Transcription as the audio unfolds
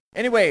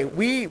Anyway,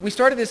 we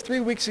started this 3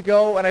 weeks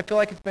ago, and I feel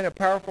like it's been a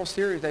powerful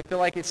series. I feel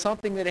like it's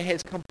something that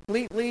has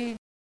completely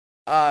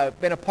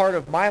been a part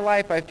of my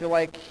life. I feel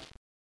like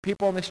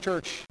people in this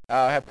church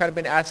have kind of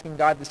been asking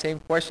God the same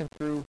question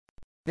through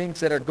things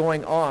that are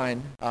going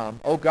on.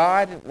 Oh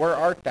God, where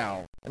art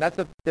thou? And that's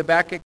the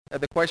Habakkuk,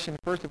 the question,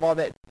 first of all,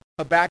 that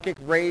Habakkuk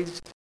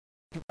raised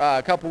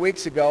a couple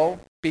weeks ago,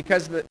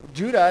 because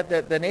Judah,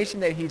 the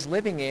nation that he's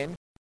living in,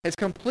 has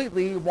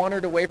completely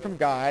wandered away from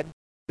God.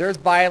 There's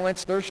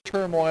violence, there's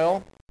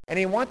turmoil, and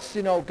he wants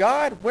to know,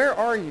 God, where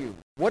are you?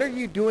 What are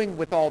you doing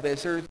with all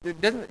this?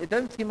 It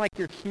doesn't seem like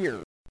you're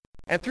here.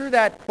 And through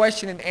that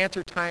question and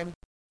answer time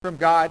from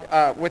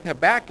God with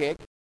Habakkuk,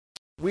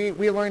 we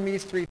learned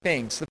these three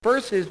things. The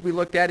first is we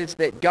looked at is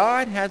that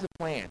God has a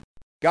plan.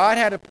 God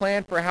had a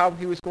plan for how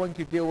he was going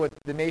to deal with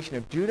the nation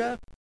of Judah,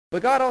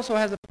 but God also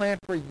has a plan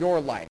for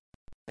your life.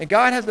 And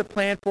God has a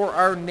plan for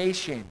our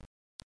nation.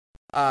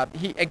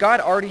 And God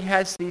already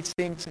has these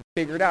things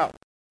figured out.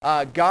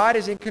 God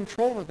is in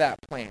control of that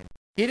plan.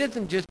 He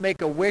doesn't just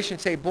make a wish and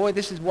say, boy,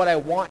 this is what I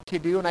want to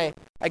do. And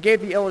I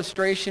gave the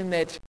illustration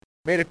that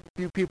made a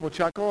few people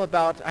chuckle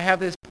about, I have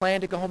this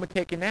plan to go home and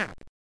take a nap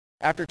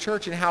after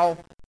church, and how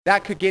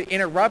that could get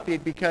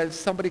interrupted because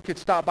somebody could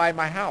stop by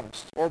my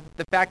house, or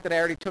the fact that I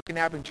already took a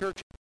nap in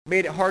church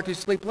made it hard to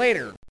sleep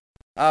later.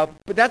 But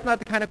that's not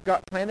the kind of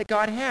plan that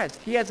God has.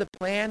 He has a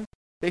plan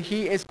that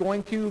he is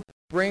going to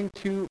bring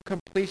to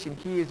completion.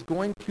 He is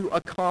going to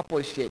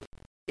accomplish it.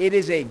 It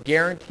is a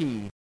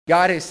guarantee.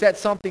 God has set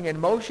something in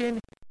motion.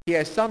 He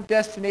has some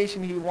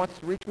destination he wants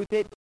to reach with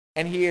it,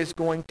 and he is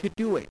going to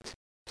do it.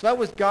 So that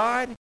was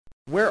God,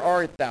 where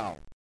art thou?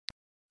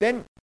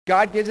 Then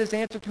God gives his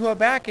answer to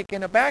Habakkuk,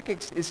 and Habakkuk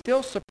is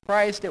still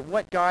surprised at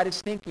what God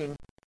is thinking.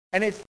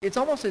 And it's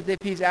almost as if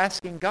he's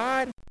asking,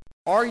 God,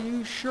 are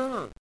you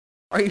sure?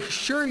 Are you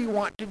sure you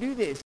want to do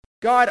this?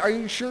 God, are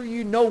you sure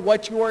you know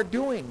what you are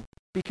doing?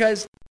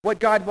 Because what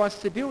God wants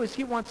to do is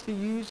he wants to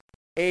use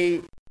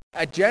a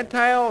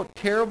Gentile,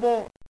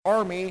 terrible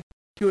army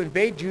to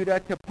invade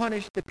Judah to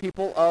punish the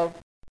people of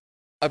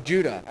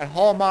Judah and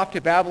haul them off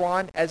to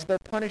Babylon as their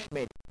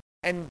punishment.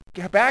 And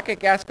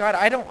Habakkuk asked God,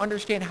 I don't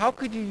understand. How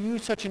could you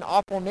use such an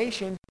awful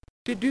nation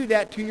to do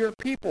that to your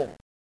people?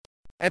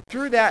 And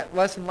through that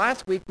lesson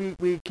last week,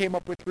 we came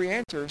up with three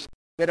answers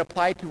that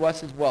apply to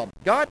us as well.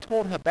 God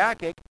told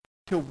Habakkuk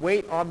to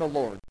wait on the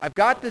Lord. I've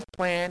got this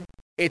plan.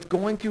 It's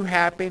going to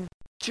happen.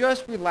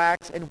 Just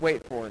relax and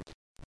wait for it.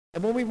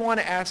 And when we want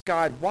to ask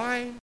God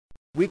why,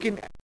 we can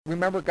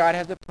remember God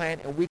has a plan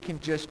and we can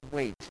just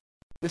wait.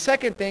 The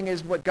second thing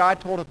is what God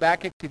told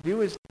Habakkuk to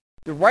do is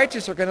the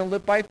righteous are going to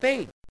live by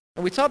faith.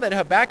 And we saw that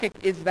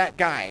Habakkuk is that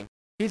guy.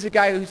 He's a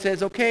guy who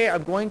says, okay,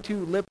 I'm going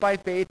to live by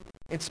faith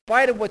in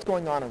spite of what's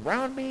going on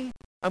around me.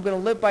 I'm going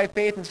to live by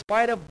faith in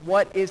spite of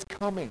what is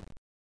coming.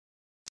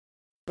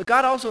 But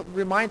God also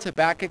reminds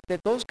Habakkuk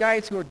that those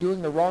guys who are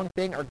doing the wrong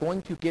thing are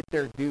going to get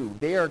their due.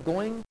 They are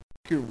going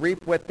to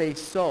reap what they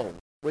sow,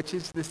 which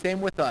is the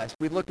same with us.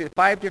 We looked at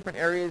 5 different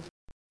areas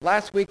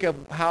last week of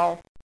how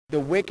the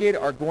wicked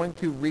are going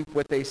to reap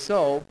what they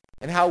sow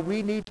and how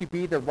we need to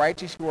be the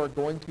righteous who are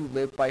going to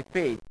live by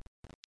faith.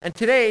 And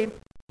today,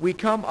 we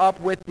come up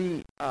with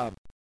the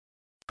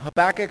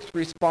Habakkuk's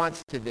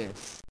response to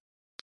this.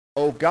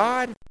 Oh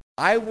God,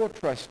 I will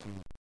trust you.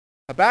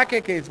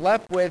 Habakkuk is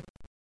left with,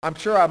 I'm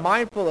sure, a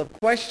mind full of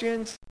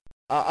questions,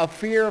 a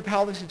fear of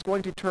how this is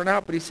going to turn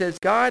out, but he says,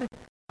 God,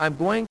 I'm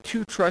going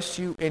to trust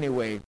you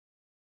anyway.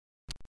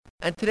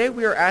 And today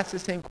we are asked the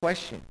same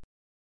question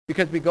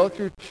because we go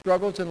through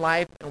struggles in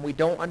life and we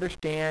don't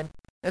understand.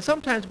 And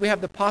sometimes we have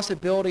the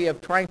possibility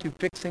of trying to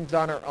fix things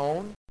on our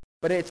own,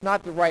 but it's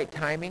not the right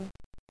timing.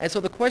 And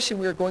so the question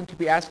we are going to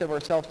be asked of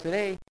ourselves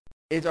today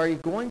is, are you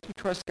going to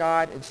trust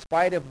God in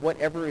spite of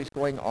whatever is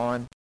going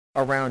on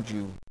around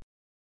you?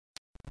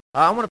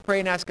 I want to pray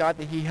and ask God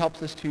that he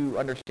helps us to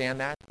understand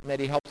that, and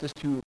that he helps us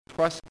to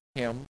trust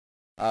him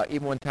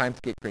even when times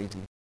get crazy.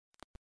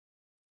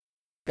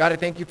 God, I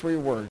thank you for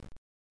your word.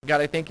 God,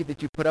 I thank you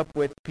that you put up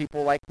with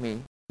people like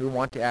me who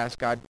want to ask,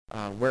 God,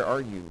 where are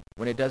you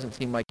when it doesn't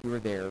seem like you are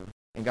there?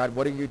 And God,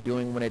 what are you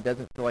doing when it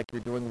doesn't feel like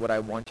you're doing what I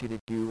want you to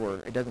do, or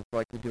it doesn't feel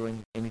like you're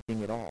doing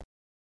anything at all?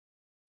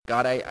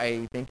 God,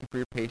 I thank you for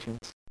your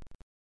patience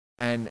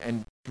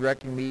and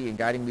directing me and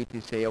guiding me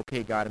to say,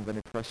 okay, God, I'm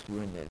going to trust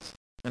you in this.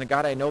 And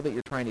God, I know that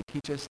you're trying to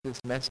teach us this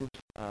message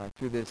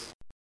through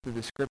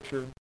the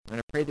scripture, and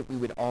I pray that we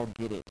would all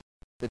get it,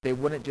 that they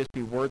wouldn't just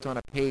be words on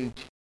a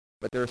page,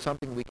 but there is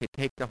something we could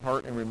take to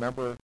heart and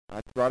remember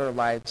throughout our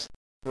lives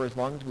for as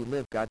long as we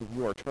live, God, that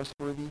you are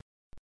trustworthy,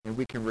 and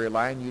we can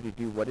rely on you to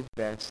do what is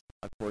best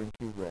according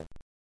to your will.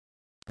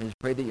 I just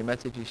pray that your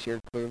message is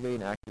shared clearly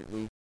and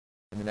accurately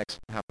in the next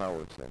half hour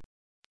or so.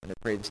 And I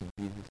pray this in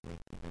Jesus' name.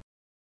 Amen.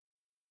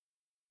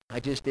 I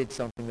just did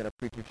something that a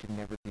preacher should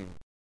never do.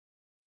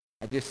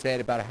 I just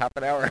said about a half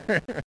an hour.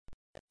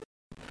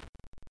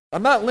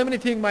 I'm not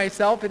limiting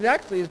myself. It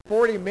actually is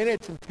 40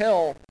 minutes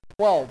until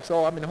 12.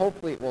 So, I mean,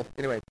 hopefully, well,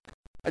 anyway.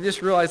 I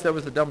just realized that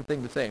was a dumb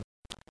thing to say.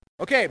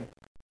 Okay,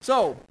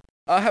 so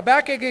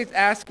Habakkuk is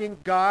asking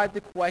God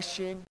the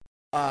question,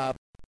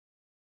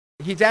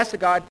 he's asked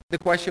God the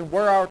question,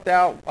 where art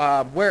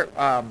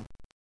thou?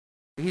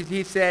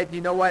 He said,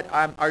 you know what,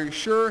 are you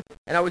sure?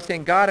 And I was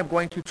saying, God, I'm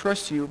going to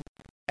trust you.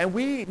 And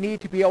we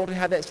need to be able to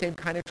have that same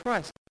kind of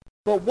trust.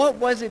 But what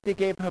was it that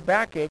gave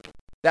Habakkuk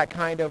that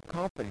kind of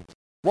confidence?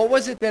 What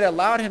was it that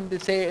allowed him to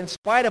say, in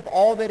spite of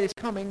all that is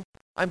coming,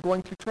 I'm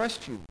going to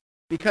trust you?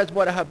 Because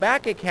what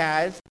Habakkuk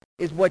has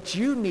is what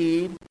you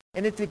need,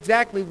 and it's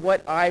exactly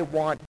what I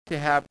want to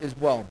have as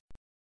well.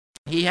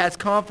 He has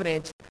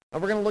confidence,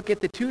 and we're going to look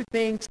at the two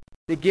things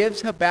that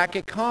gives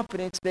Habakkuk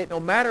confidence that no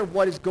matter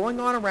what is going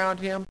on around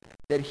him,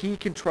 that he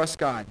can trust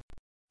God.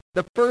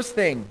 The first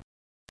thing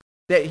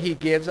that he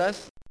gives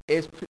us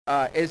is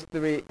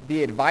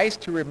the advice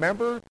to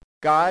remember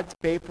God's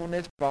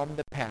faithfulness from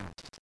the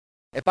past.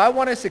 If I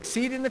want to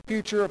succeed in the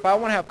future, if I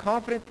want to have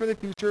confidence for the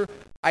future,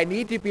 I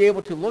need to be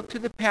able to look to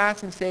the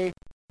past and say,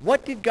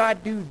 what did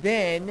God do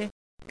then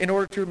in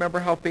order to remember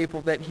how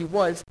faithful that he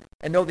was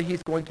and know that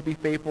he's going to be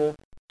faithful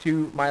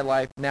to my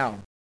life now.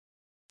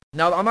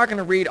 Now, I'm not going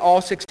to read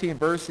all 16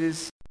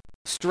 verses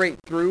straight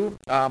through.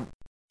 I'm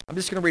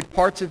just going to read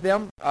parts of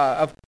them,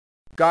 of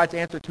God's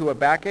answer to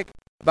Habakkuk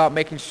about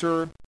making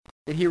sure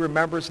that he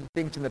remembers the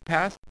things in the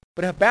past.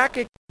 But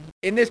Habakkuk,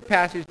 in this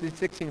passage, the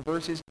 16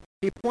 verses,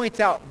 he points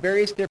out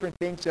various different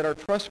things that are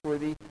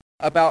trustworthy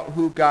about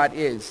who God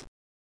is.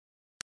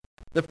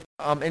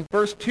 In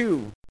verse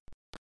 2,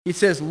 he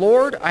says,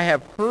 Lord, I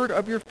have heard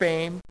of your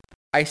fame.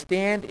 I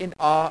stand in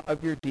awe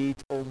of your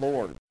deeds, O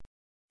Lord.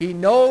 He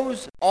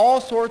knows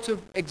all sorts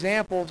of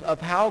examples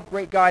of how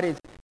great God is.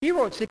 He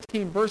wrote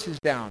 16 verses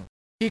down.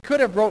 He could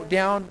have wrote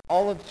down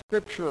all of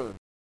Scripture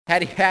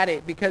had he had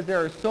it, because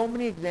there are so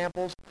many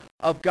examples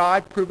of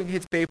God proving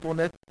his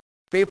faithfulness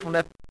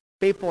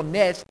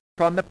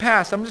from the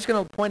past. I'm just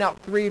going to point out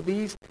 3 of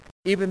these,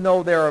 even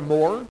though there are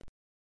more.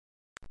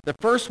 The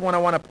first one I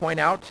want to point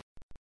out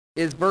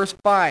is verse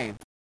 5.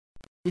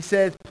 He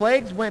says,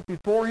 plagues went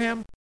before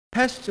him,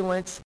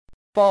 pestilence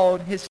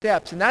followed his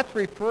steps. And that's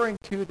referring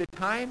to the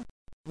time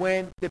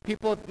when the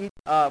people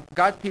of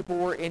God's people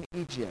were in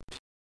Egypt.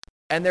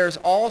 And there's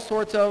all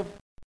sorts of,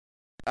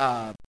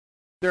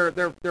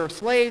 they're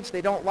slaves,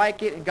 they don't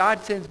like it, and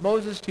God sends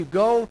Moses to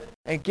go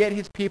and get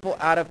his people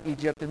out of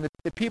Egypt. And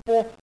the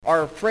people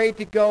are afraid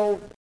to go.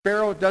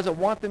 Pharaoh doesn't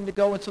want them to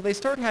go. And so they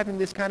start having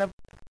this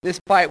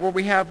fight where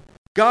we have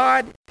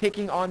God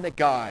taking on the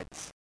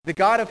gods. The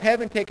God of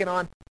heaven taking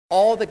on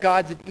all the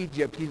gods of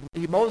Egypt.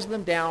 He mows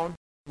them down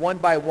one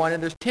by one,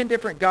 and there's 10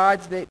 different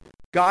gods that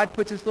God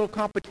puts this little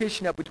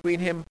competition up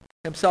between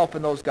himself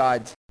and those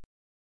gods.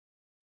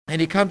 And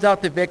he comes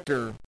out the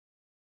victor.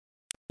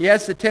 He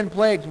has the 10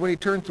 plagues when he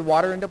turns the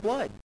water into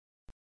blood.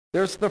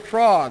 There's the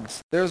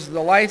frogs. There's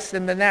the lice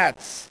and the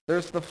gnats.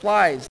 There's the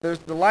flies. There's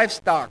the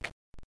livestock.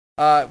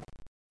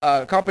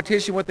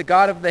 Competition with the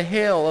god of the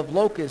hail, of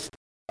locusts,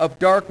 of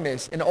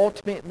darkness. And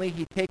ultimately,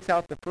 he takes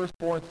out the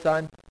firstborn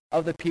son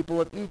of the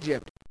people of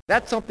Egypt.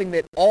 That's something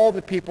that all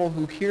the people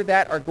who hear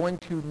that are going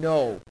to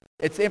know.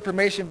 It's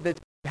information that's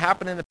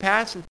happened in the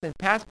past. It's been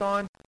passed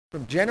on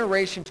from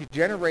generation to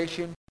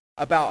generation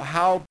about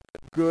how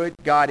good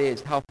God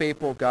is, how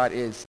faithful God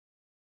is.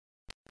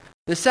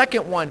 The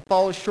second one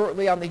follows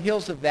shortly on the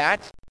heels of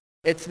that.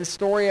 It's the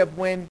story of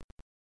when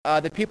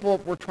the people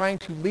were trying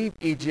to leave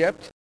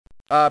Egypt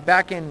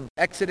back in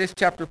Exodus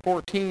chapter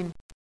 14,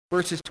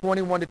 verses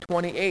 21 to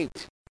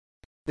 28.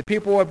 The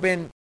people have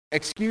been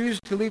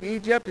excused to leave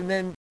Egypt, and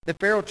then the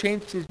Pharaoh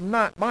changed his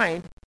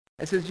mind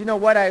and says, you know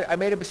what, I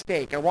made a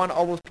mistake. I want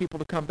all those people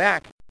to come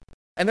back.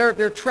 And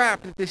they're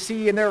trapped at the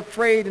sea, and they're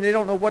afraid, and they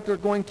don't know what they're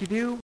going to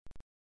do.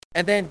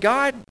 And then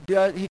God,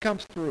 he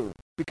comes through.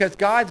 Because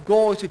God's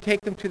goal is to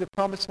take them to the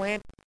promised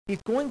land,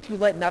 he's going to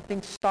let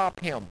nothing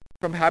stop him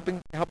from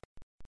having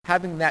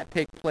that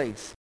take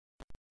place.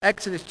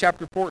 Exodus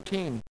chapter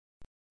 14,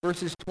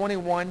 verses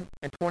 21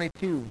 and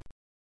 22.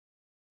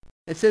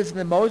 It says,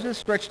 then Moses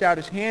stretched out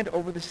his hand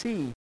over the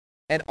sea,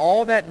 and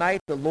all that night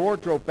the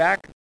Lord drove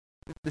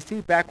the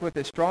sea back with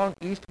a strong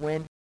east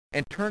wind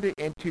and turned it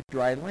into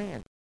dry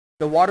land.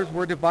 The waters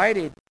were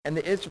divided, and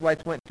the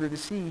Israelites went through the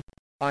sea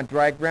on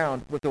dry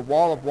ground with a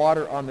wall of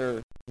water on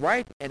their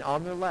right and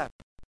on their left.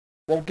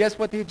 Well, guess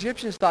what the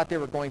Egyptians thought they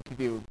were going to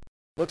do?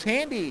 Looks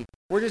handy.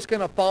 We're just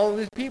going to follow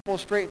these people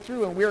straight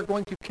through, and we are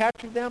going to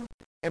capture them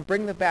and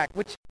bring them back,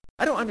 which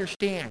I don't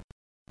understand.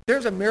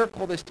 There's a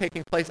miracle that's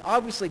taking place.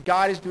 Obviously,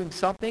 God is doing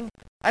something.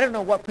 I don't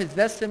know what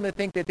possessed them to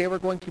think that they were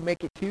going to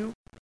make it too,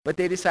 but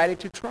they decided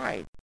to try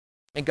it.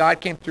 And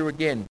God came through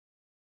again.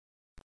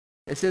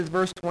 It says,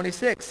 verse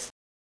 26,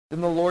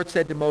 then the Lord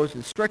said to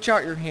Moses, stretch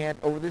out your hand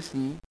over the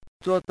sea,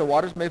 so that the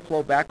waters may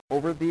flow back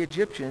over the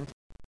Egyptians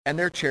and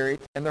their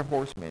chariots and their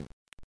horsemen.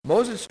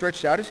 Moses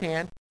stretched out his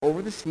hand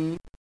over the sea,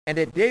 and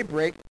at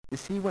daybreak the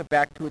sea went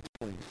back to its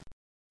place.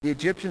 The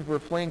Egyptians were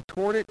fleeing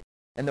toward it,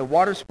 and the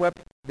water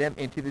swept them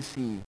into the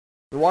sea.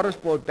 The waters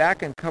flowed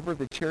back and covered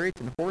the chariots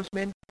and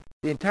horsemen,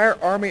 the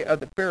entire army of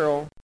the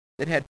Pharaoh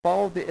that had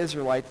followed the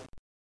Israelites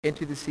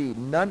into the sea.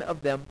 None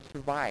of them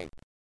survived.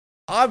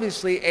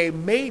 Obviously, a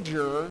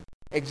major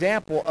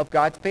example of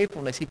God's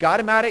faithfulness. He got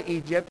him out of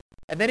Egypt,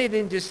 And then he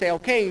didn't just say,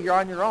 okay, you're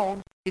on your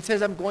own. He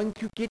says, I'm going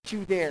to get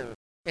you there.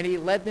 And he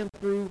led them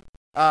through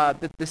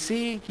the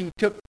sea.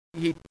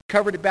 He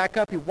covered it back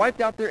up. He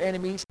wiped out their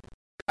enemies.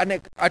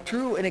 A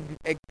true and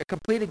a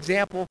complete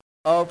example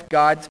of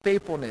God's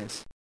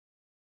faithfulness.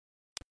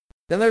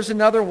 Then there's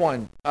another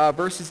one,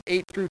 verses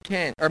 8 through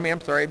 10.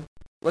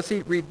 Let's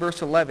read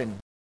verse 11.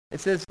 It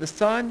says, the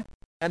sun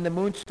and the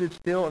moon stood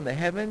still in the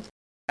heavens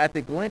at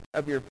the glint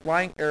of your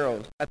flying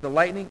arrows, at the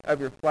lightning of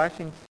your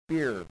flashing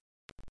spear.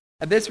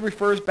 And this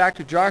refers back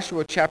to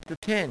Joshua chapter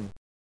 10,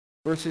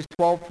 verses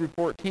 12 through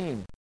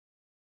 14.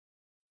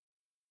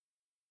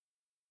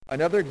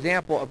 Another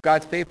example of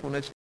God's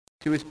faithfulness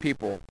to his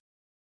people.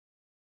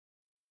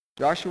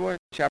 Joshua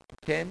chapter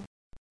 10,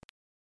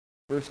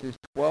 verses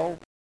 12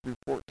 through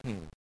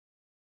 14.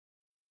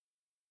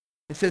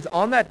 It says,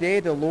 on that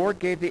day the Lord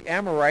gave the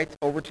Amorites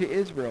over to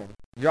Israel.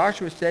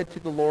 Joshua said to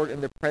the Lord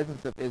in the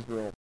presence of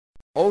Israel,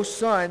 O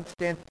sun,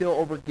 stand still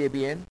over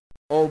Gibeon.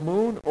 O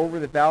moon, over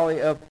the valley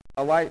of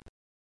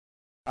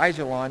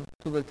Ajalon,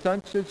 till the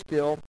sun stood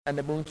still and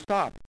the moon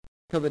stopped,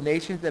 till the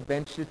nations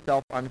avenged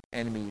itself on its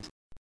enemies.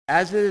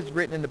 As it is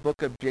written in the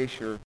book of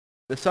Jasher,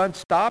 the sun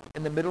stopped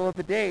in the middle of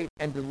the day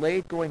and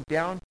delayed going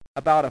down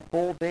about a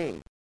full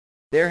day.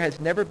 There has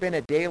never been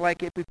a day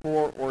like it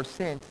before or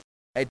since,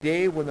 a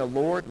day when the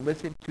Lord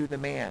listened to the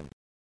man.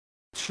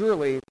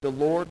 Surely the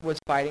Lord was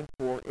fighting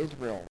for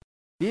Israel.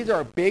 These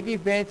are big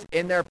events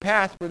in their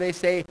past where they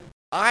say,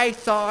 I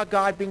saw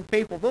God being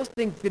faithful. Those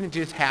things didn't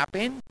just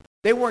happen.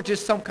 They weren't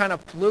just some kind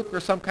of fluke or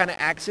some kind of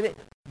accident.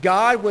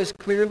 God was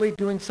clearly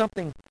doing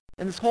something.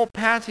 And this whole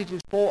passage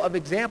is full of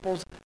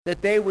examples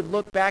that they would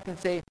look back and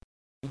say,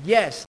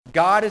 yes,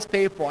 God is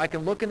faithful. I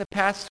can look in the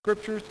past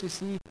scriptures to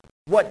see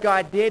what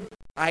God did.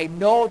 I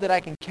know that I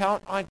can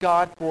count on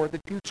God for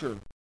the future.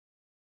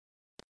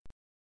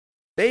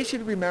 They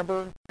should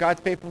remember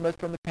God's faithfulness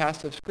from the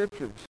past of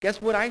scriptures.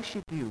 Guess what I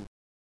should do?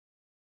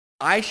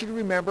 I should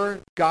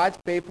remember God's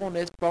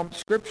faithfulness from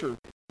scripture.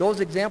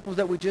 Those examples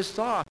that we just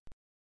saw.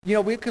 You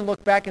know, we can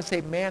look back and say,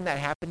 man, that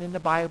happened in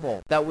the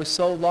Bible. That was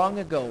so long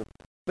ago.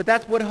 But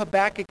that's what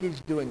Habakkuk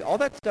is doing. All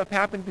that stuff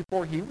happened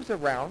before he was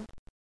around.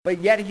 But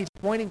yet he's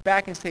pointing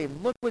back and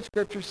saying, look what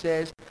scripture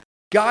says.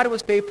 God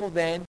was faithful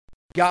then.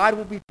 God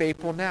will be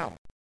faithful now.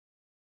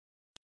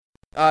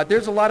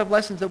 There's a lot of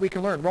lessons that we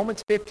can learn.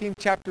 Romans 15,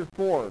 chapter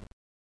 4.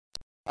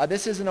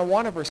 This isn't a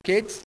Awana verse,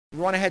 kids. If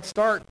you want a head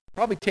start,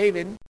 probably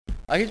Taven.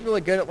 He's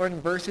really good at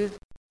learning verses.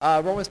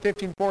 Romans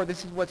 15:4,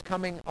 this is what's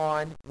coming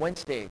on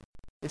Wednesday.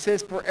 It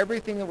says, for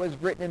everything that was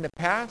written in the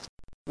past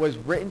was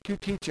written to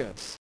teach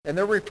us. And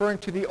they're referring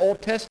to the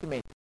Old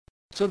Testament.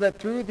 So that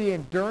through the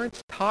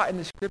endurance taught in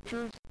the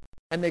scriptures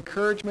and the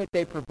encouragement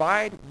they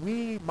provide,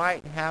 we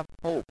might have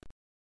hope.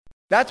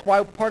 That's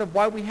why part of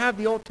why we have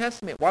the Old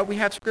Testament, why we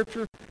have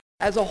scripture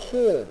as a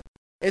whole.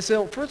 And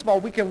so, first of all,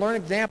 we can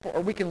learn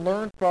we can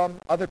learn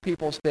from other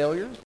people's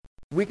failures.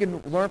 We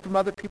can learn from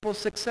other people's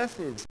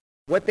successes.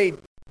 What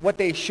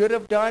they should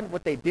have done,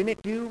 what they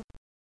didn't do,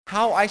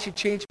 how I should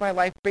change my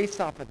life based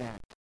off of that.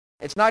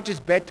 It's not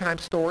just bedtime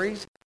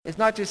stories. It's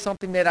not just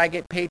something that I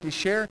get paid to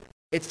share.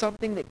 It's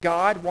something that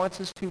God wants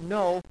us to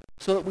know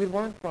so that we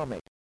learn from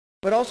it.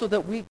 But also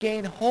that we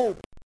gain hope,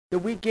 that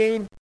we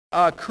gain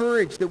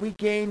courage, that we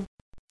gain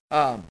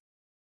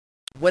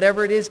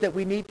whatever it is that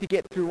we need to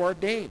get through our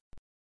day.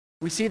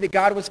 We see that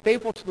God was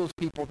faithful to those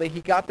people, that he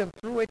got them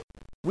through it.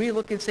 We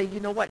look and say, you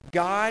know what?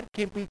 God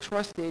can be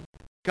trusted.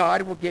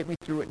 God will get me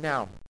through it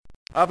now.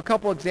 I have a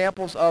couple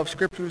examples of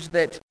scriptures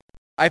that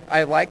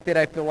I like, that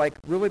I feel like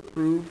really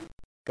prove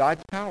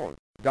God's power,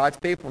 God's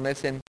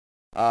faithfulness. And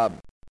I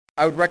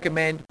would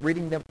recommend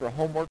reading them for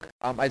homework.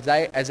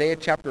 Isaiah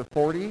chapter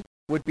 40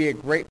 would be a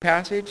great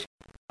passage.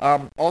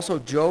 Also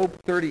Job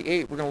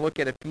 38, we're going to look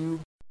at a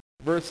few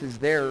verses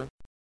there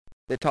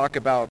that talk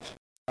about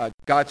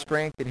God's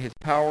strength and his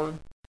power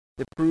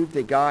that prove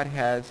that God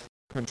has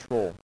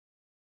control.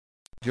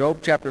 Job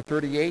chapter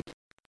 38,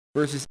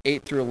 verses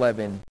 8 through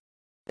 11.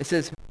 It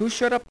says, who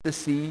shut up the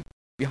sea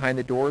behind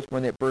the doors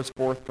when it burst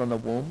forth from the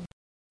womb?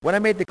 When I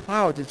made the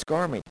clouds its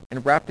garment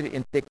and wrapped it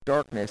in thick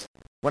darkness,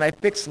 when I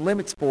fixed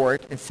limits for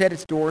it and set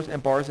its doors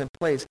and bars in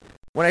place,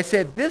 when I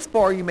said, this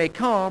far you may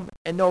come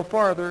and no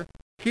farther,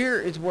 here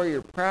is where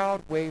your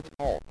proud waves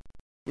halt.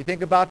 You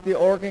think about the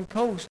Oregon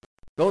coast.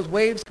 Those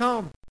waves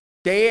come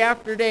day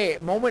after day,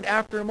 moment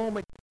after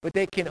moment, but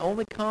they can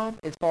only come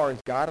as far as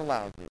God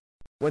allows it.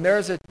 When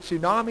there's a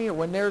tsunami or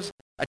when there's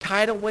a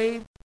tidal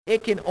wave,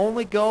 it can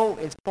only go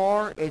as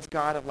far as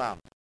God allows.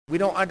 We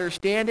don't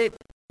understand it.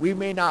 We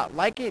may not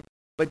like it,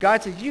 but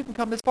God says you can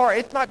come as far.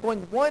 It's not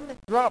going one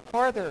drop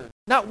farther.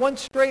 Not one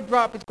stray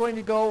drop is going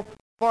to go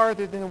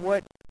farther than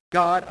what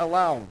God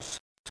allows.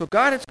 So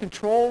God has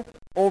control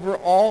over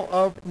all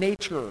of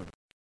nature.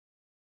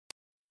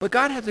 But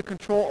God has a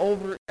control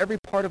over every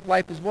part of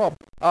life as well.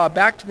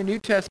 Back to the New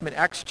Testament,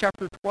 Acts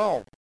chapter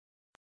 12.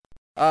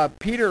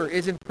 Peter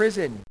is in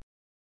prison.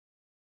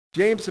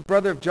 James, the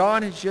brother of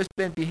John, has just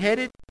been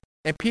beheaded,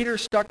 and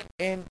Peter's stuck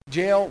in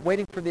jail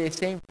waiting for the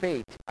same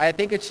fate. I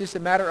think it's just a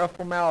matter of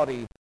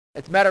formality.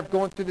 It's a matter of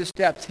going through the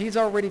steps. He's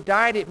already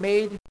died. It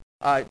made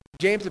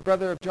James, the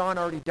brother of John,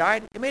 already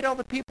died. It made all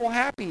the people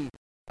happy.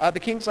 The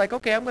king's like,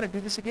 okay, I'm going to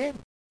do this again.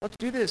 Let's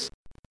do this.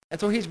 And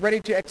so he's ready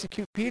to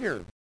execute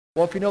Peter.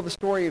 Well, if you know the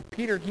story of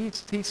Peter,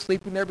 he's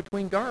sleeping there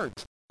between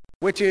guards,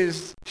 which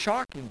is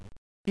shocking.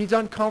 He's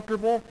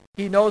uncomfortable.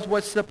 He knows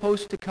what's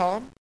supposed to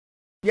come,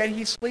 yet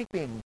he's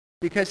sleeping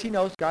because he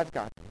knows God's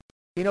got him.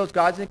 He knows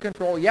God's in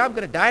control. Yeah, I'm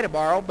going to die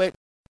tomorrow, but,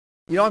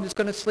 I'm just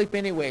going to sleep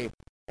anyway.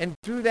 And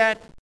through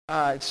that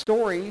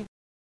story,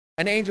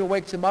 an angel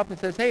wakes him up and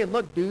says, hey,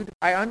 look, dude,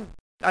 I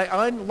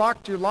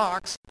unlocked your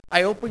locks.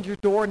 I opened your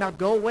door. Now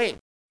go away.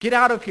 Get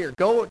out of here.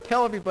 Go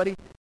tell everybody,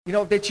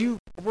 that you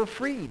were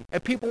freed.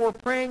 And people were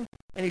praying,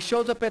 and he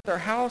shows up at their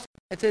house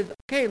and says,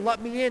 okay,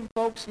 let me in,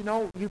 folks.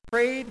 You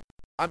prayed.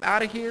 I'm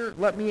out of here.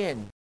 Let me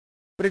in.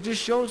 But it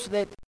just shows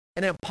that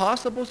in an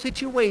impossible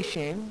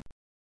situation,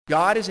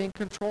 God is in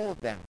control of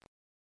that.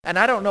 And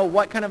I don't know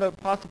what kind of a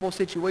possible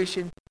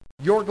situation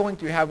you're going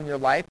to have in your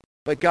life,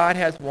 but God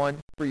has one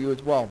for you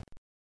as well.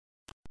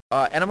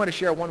 And I'm going to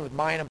share one with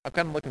mine. I'm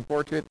kind of looking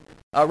forward to it.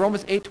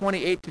 Romans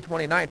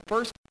 8:28-29.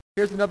 First,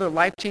 here's another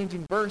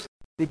life-changing verse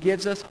that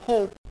gives us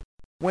hope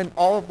when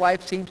all of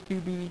life seems to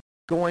be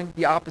going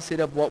the opposite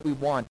of what we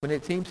want, when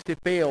it seems to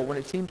fail, when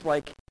it seems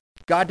like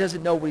God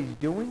doesn't know what he's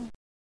doing.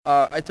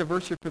 It's a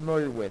verse you're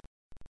familiar with.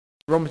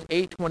 Romans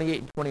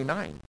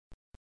 8:28-29.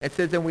 It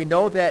says, and we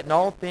know that in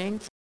all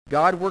things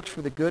God works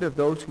for the good of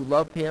those who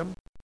love him,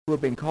 who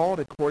have been called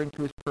according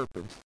to his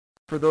purpose.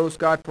 For those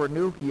God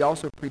foreknew, he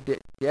also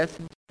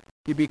predestined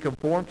to be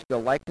conformed to the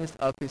likeness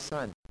of his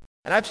Son.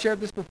 And I've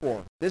shared this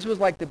before. This was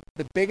like the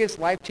biggest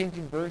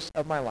life-changing verse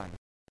of my life.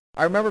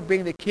 I remember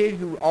being the kid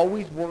who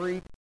always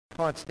worried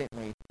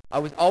constantly. I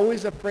was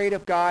always afraid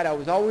of God. I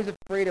was always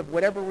afraid of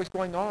whatever was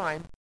going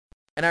on.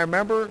 And I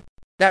remember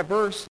that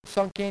verse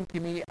sunk into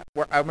me.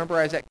 I remember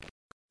I was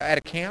at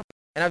a camp,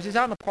 and I was just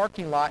out in the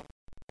parking lot,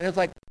 and it was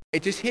like,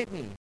 it just hit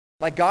me.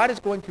 Like, God is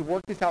going to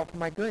work this out for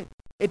my good.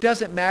 It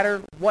doesn't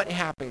matter what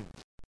happens.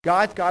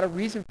 God's got a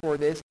reason for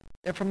this.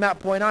 And from that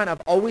point on,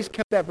 I've always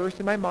kept that verse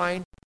in my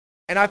mind,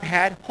 and I've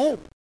had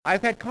hope.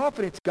 I've had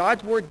confidence.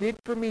 God's word did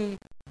for me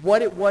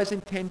what it was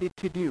intended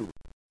to do.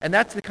 And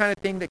that's the kind of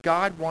thing that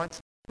God wants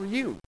for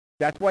you.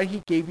 That's why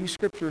he gave you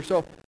Scripture.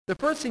 So the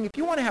first thing, if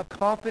you want to have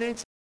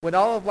confidence when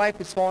all of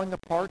life is falling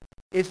apart,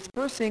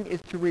 first thing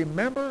is to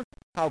remember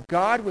how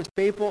God was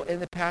faithful in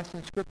the past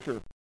in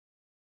Scripture.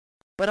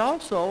 But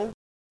also,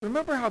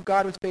 remember how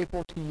God was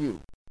faithful to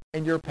you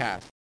in your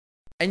past.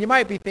 And you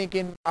might be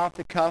thinking off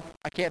the cuff,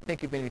 I can't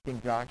think of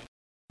anything, Josh.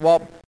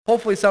 Well,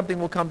 hopefully something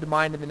will come to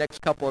mind in the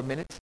next couple of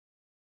minutes.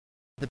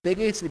 The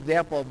biggest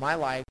example of my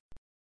life,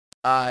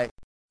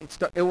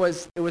 it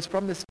was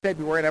from this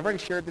February, and I've already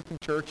shared this in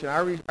church, and I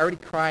already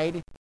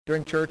cried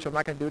during church, so I'm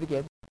not going to do it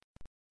again.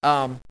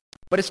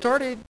 But it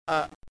started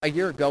a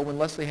year ago when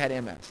Leslie had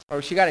MS,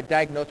 or she got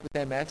diagnosed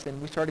with MS,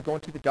 and we started going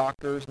to the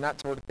doctors and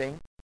that sort of thing.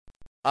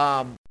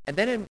 And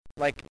then in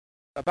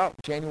about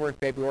January,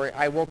 February,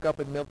 I woke up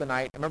in the middle of the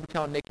night. I remember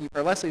telling Nikki,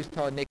 or Leslie was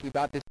telling Nikki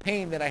about this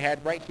pain that I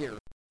had right here,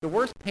 the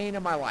worst pain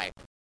in my life.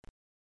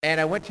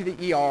 And I went to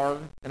the ER,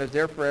 and I was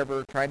there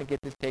forever trying to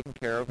get this taken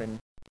care of. And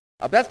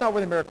that's not where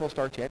the miracle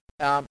starts yet.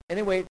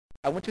 Anyway,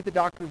 I went to the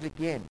doctors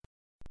again.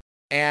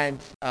 And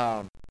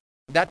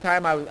that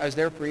time I was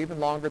there for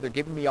even longer. They're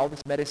giving me all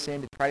this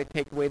medicine to try to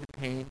take away the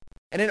pain.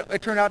 And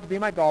it turned out to be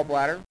my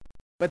gallbladder.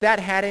 But that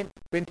hadn't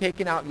been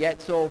taken out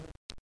yet. So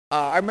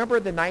I remember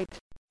the night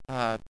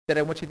that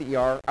I went to the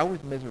ER, I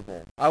was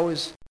miserable. I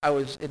was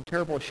in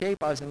terrible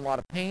shape. I was in a lot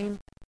of pain.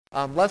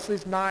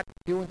 Leslie's not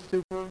doing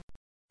super.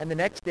 And the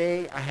next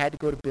day, I had to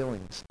go to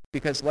Billings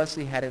because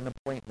Leslie had an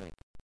appointment.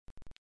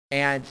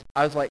 And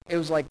it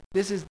was like,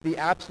 this is the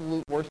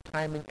absolute worst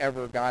timing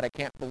ever, God. I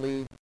can't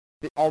believe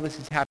that all this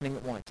is happening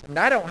at once. I mean,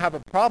 I don't have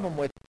a problem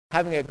with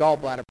having a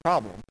gallbladder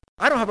problem.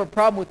 I don't have a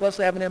problem with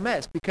Leslie having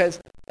MS because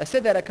I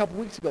said that a couple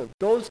weeks ago.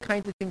 Those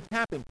kinds of things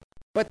happen.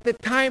 But the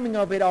timing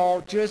of it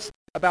all just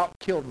about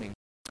killed me.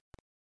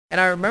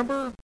 And I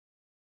remember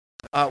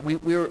I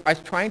was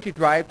trying to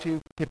drive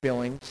to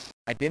Billings.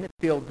 I didn't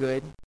feel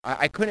good.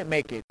 I couldn't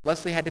make it.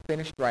 Leslie had to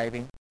finish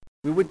driving.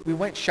 We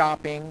went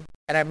shopping,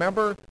 and I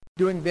remember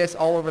doing this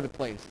all over the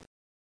place.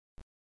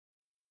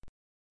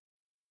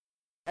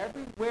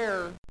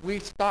 Everywhere we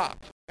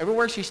stopped,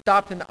 everywhere she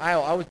stopped in the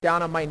aisle, I was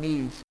down on my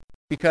knees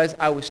because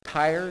I was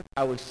tired,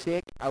 I was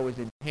sick, I was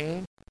in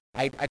pain.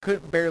 I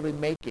couldn't barely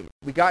make it.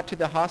 We got to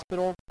the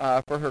hospital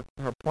for her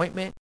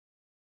appointment,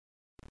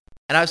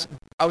 and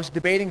I was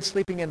debating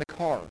sleeping in the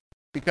car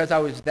because I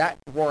was that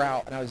wore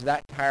out and I was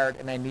that tired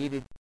and I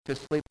needed to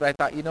sleep. But I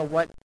thought, you know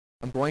what?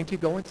 I'm going to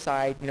go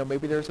inside.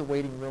 Maybe there's a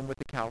waiting room with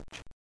a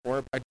couch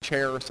or a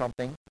chair or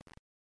something.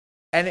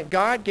 And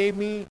God gave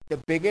me the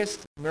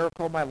biggest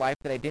miracle of my life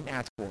that I didn't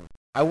ask for.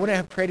 I wouldn't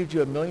have traded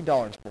you $1 million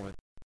for it.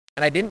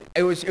 And I didn't.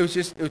 It was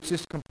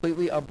just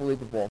completely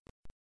unbelievable.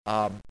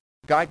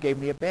 God gave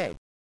me a bed.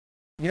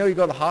 You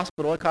go to the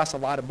hospital, it costs a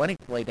lot of money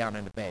to lay down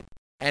in a bed.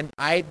 And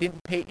I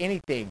didn't pay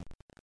anything.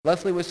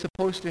 Leslie was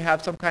supposed to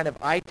have some kind of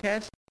eye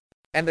test,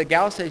 and the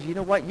gal says, you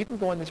know what, you can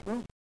go in this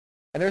room.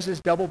 And there's this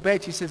double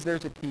bed. She says,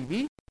 there's a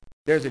TV,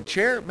 there's a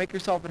chair, make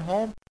yourself at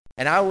home.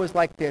 And I was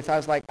like this. I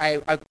was like,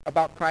 I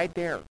about cried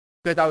there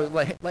because I was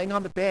laying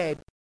on the bed.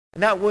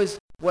 And that was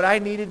what I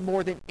needed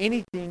more than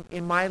anything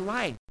in my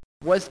life,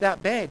 was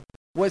that bed,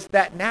 was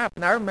that nap.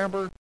 And I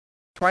remember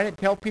trying to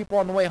tell people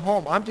on the way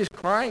home, I'm just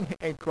crying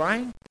and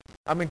crying.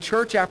 I'm in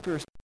church after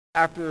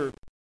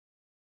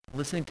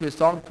listening to a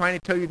song, trying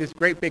to tell you this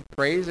great big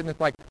praise, and it's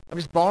like I'm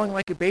just bawling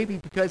like a baby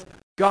because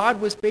God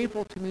was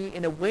faithful to me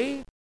in a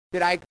way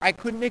that I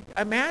couldn't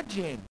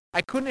imagine.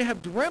 I couldn't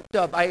have dreamt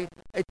of.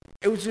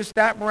 It was just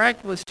that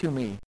miraculous to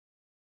me.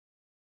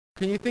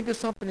 Can you think of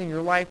something in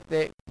your life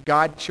that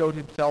God showed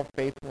himself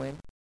faithful in?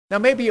 Now,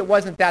 maybe it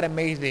wasn't that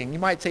amazing. You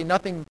might say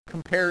nothing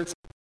compares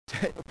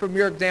from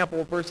your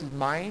example versus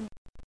mine.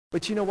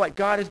 But you know what?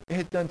 God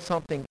has done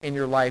something in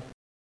your life.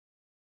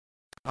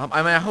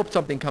 I hope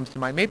something comes to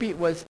mind. Maybe it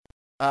was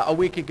a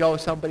week ago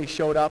somebody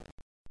showed up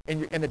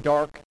in the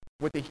dark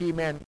with a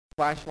He-Man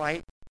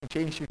flashlight and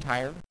changed your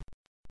tire.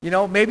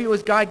 Maybe it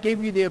was God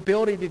gave you the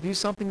ability to do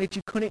something that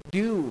you couldn't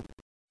do.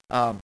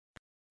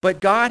 But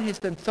God has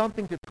done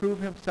something to prove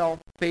himself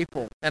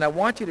faithful. And I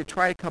want you to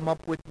try to come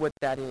up with what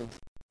that is.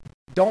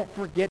 Don't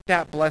forget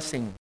that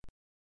blessing.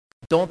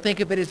 Don't think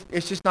of it as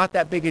it's just not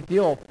that big a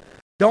deal.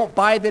 Don't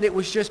buy that it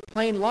was just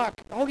plain luck.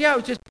 Oh yeah, it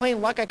was just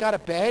plain luck. I got a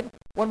bed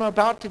when I'm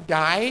about to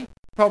die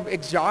from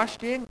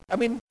exhaustion. I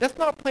mean, that's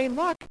not plain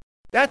luck.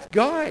 That's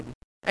God.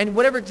 And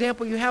whatever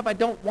example you have, I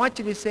don't want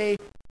you to say,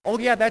 oh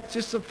yeah, that's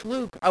just a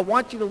fluke. I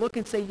want you to look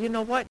and say, you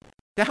know what?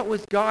 That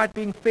was God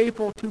being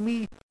faithful to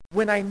me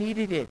when I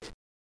needed it.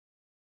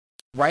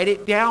 Write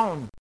it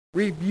down.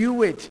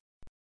 Review it.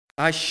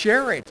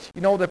 Share it.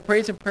 The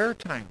praise and prayer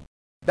time.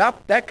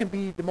 That can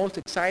be the most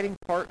exciting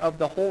part of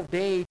the whole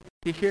day,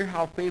 to hear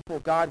how faithful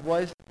God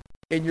was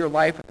in your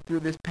life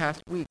through this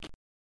past week.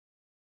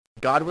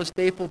 God was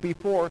faithful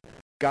before.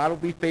 God will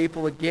be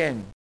faithful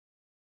again.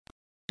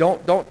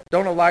 Don't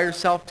allow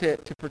yourself to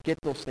forget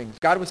those things.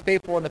 God was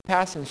faithful in the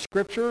past in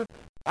Scripture.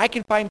 I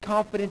can find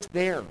confidence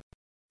there.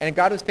 And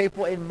God was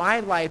faithful in my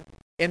life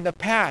in the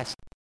past.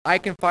 I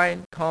can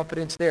find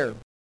confidence there.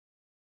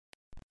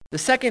 The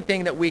second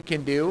thing that we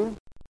can do,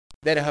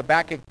 that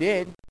Habakkuk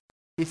did,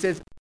 he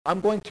says, I'm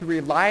going to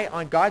rely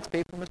on God's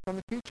faithfulness from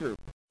the future.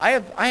 I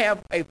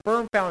have a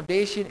firm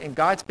foundation in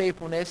God's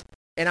faithfulness,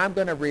 and I'm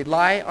going to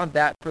rely on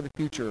that for the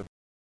future.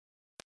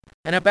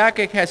 And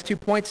Habakkuk has 2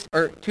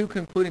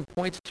 concluding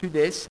points to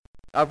this,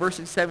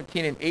 verses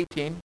 17 and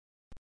 18.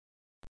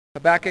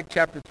 Habakkuk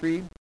chapter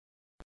 3,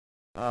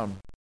 how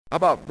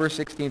about verse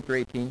 16 through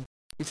 18?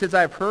 He says,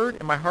 I have heard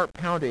and my heart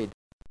pounded.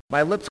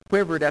 My lips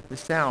quivered at the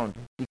sound.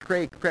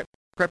 Decay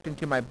crept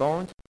into my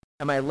bones,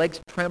 and my legs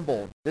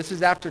trembled. This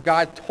is after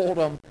God told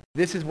him,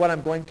 this is what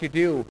I'm going to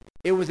do.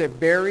 It was a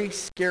very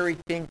scary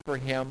thing for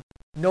him,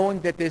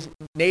 knowing that this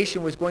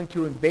nation was going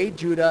to invade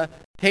Judah,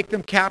 take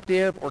them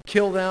captive, or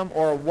kill them,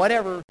 or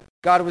whatever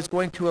God was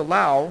going to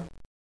allow.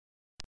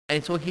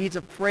 And so he's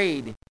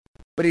afraid.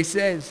 But he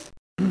says,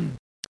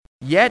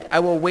 yet I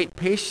will wait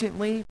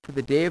patiently for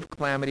the day of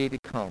calamity to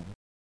come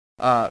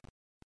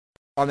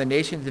on the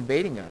nations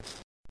invading us.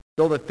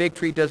 Though the fig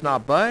tree does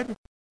not bud,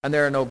 and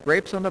there are no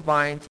grapes on the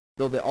vines,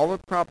 though the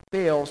olive crop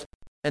fails,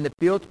 and the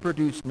fields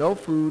produce no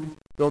food,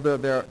 though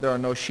there are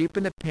no sheep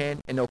in the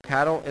pen, and no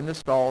cattle in the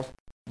stalls,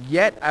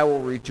 yet I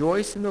will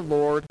rejoice in the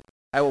Lord.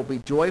 I will be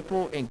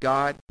joyful in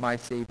God my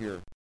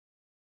Savior.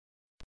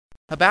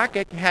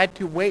 Habakkuk had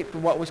to wait for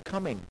what was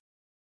coming.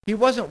 He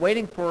wasn't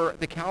waiting for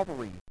the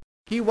cavalry.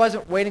 He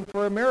wasn't waiting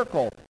for a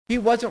miracle. He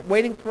wasn't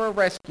waiting for a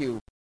rescue.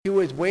 He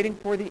was waiting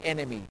for the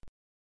enemy.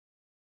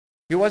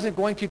 He wasn't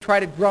going to try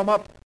to drum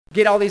up,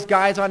 get all these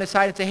guys on his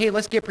side and say, hey,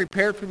 let's get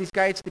prepared for these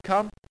guys to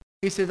come.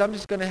 He says, I'm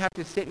just going to have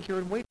to sit here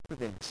and wait for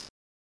this.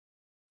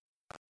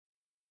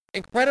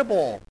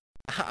 Incredible.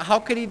 How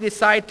could he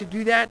decide to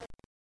do that?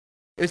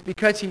 It was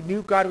because he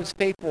knew God was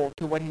faithful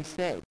to what he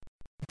said.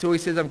 So he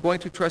says, I'm going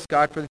to trust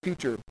God for the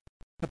future.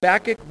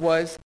 Habakkuk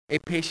was a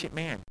patient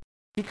man.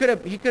 He could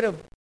have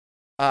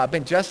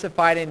been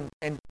justified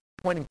in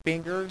pointing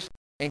fingers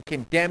and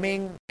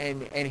condemning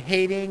and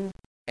hating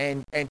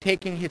and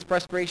taking his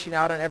frustration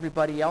out on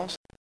everybody else.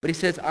 But he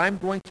says, I'm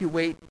going to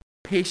wait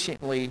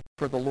patiently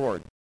for the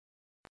Lord.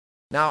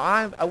 Now,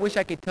 I wish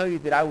I could tell you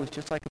that I was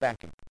just like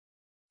Habakkuk.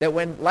 That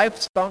when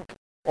life stunk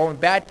or when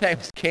bad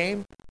times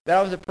came, that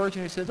I was a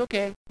person who says,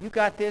 okay, you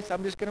got this.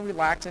 I'm just going to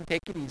relax and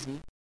take it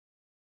easy.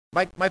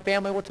 My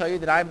family will tell you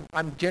that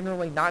I'm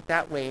generally not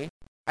that way.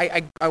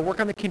 I work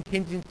on the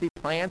contingency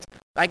plans.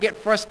 I get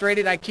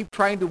frustrated. I keep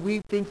trying to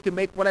weave things to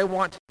make what I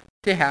want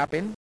to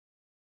happen.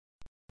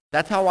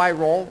 That's how I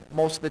roll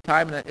most of the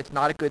time, and it's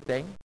not a good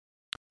thing.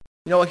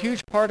 A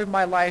huge part of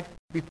my life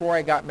before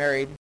I got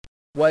married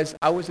was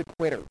I was a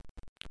quitter.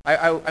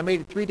 I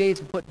made it 3 days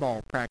of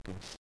football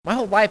practice. My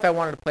whole life I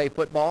wanted to play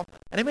football,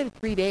 and I made it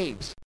 3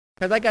 days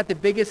because I got the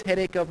biggest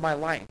headache of my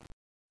life.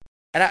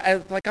 And I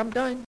was like, I'm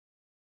done.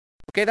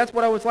 Okay, that's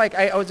what I was like.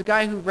 I was a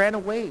guy who ran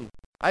away.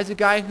 I was a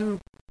guy who,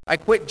 I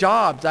quit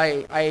jobs.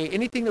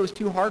 Anything that was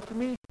too hard for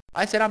me,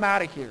 I said, I'm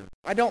out of here.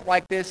 I don't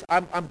like this.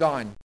 I'm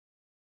gone.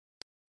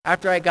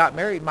 after I got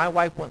married, my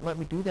wife wouldn't let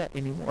me do that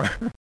anymore,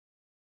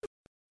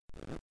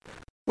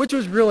 which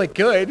was really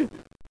good.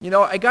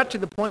 I got to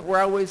the point where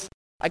I was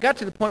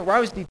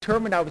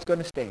determined I was going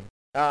to stay.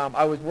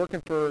 I was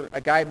working for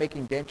a guy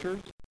making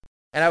dentures,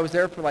 and I was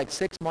there for like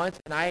 6 months,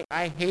 and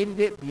I hated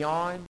it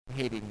beyond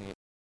hating it.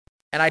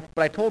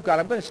 But I told God,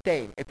 I'm going to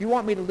stay. If you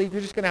want me to leave,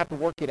 you're just going to have to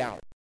work it out,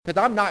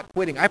 because I'm not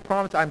quitting. I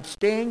promise I'm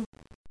staying,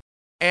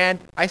 and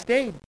I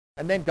stayed.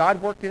 And then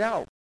God worked it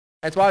out.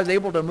 And so I was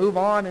able to move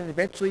on and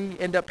eventually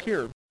end up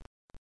here.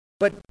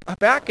 But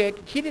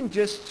Habakkuk, he didn't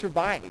just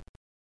survive.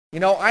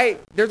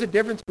 There's a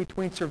difference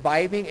between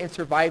surviving and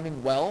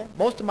surviving well.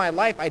 Most of my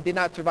life, I did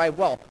not survive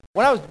well.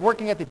 When I was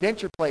working at the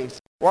denture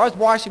place, or I was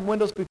washing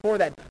windows before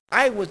that,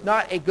 I was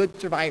not a good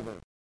survivor.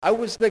 I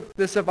was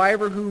the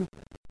survivor who,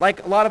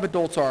 like a lot of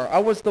adults are, I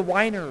was the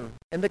whiner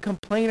and the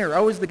complainer. I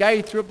was the guy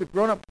who threw up the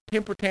grown-up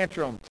temper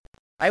tantrums.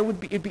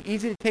 It'd be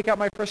easy to take out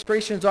my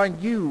frustrations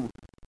on you.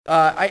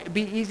 It'd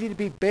be easy to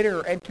be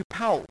bitter and to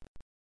pout.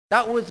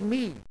 That was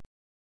me.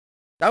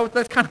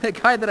 That's kind of the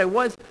guy that I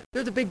was.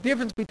 There's a big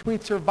difference between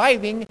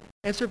surviving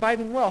and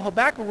surviving well.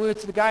 Habakkuk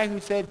was the guy who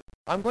said,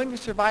 I'm going to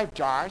survive,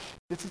 Josh.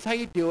 This is how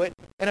you do it,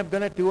 and I'm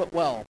going to do it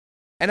well.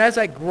 And as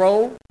I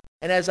grow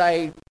and as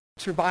I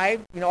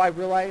survive, I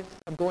realize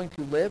I'm going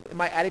to live, and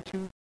my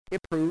attitude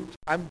improves.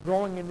 I'm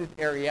growing in this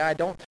area. I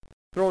don't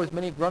throw as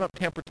many grown-up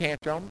temper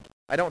tantrums.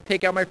 I don't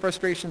take out my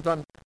frustrations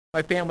on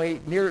my family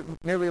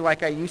nearly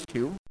like I used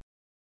to.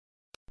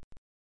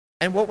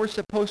 And what we're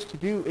supposed to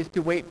do is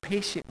to wait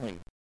patiently.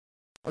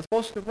 I'm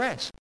supposed to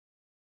rest.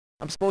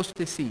 I'm supposed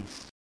to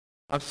cease.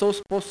 I'm so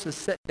supposed to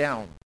sit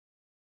down.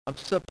 I'm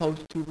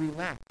supposed to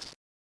relax.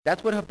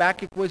 That's what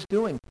Habakkuk was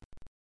doing.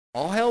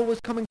 All hell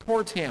was coming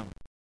towards him.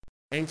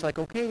 And he's like,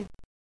 okay,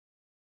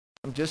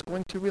 I'm just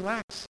going to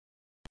relax.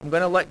 I'm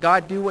going to let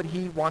God do what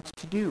he wants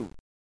to do.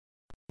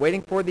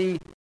 Waiting for the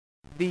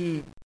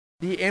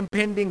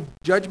impending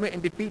judgment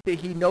and defeat that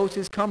he knows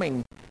is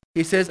coming.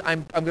 He says,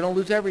 I'm going to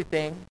lose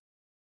everything,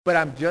 but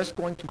I'm just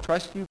going to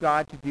trust you,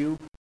 God, to do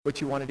what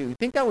you want to do. You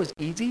think that was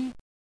easy?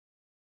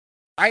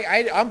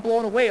 I'm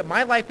blown away.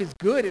 My life is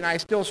good, and I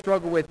still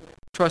struggle with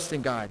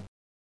trusting God.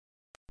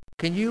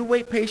 Can you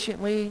wait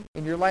patiently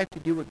in your life to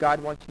do what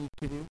God wants you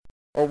to do,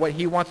 or what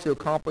he wants to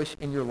accomplish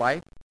in your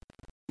life?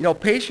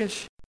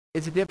 Patience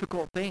is a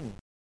difficult thing.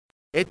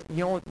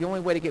 The only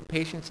way to get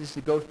patience is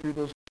to go through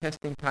those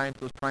testing times,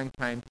 those trying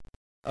times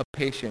of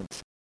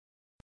patience.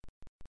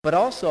 But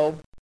also,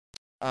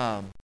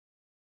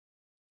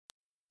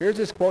 here's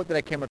this quote that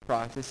I came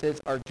across. It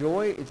says, our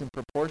joy is in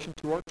proportion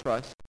to our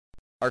trust.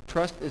 Our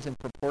trust is in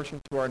proportion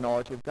to our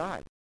knowledge of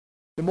God.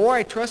 The more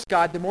I trust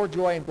God, the more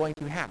joy I'm going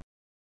to have,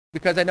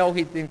 because I know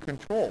he's in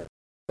control.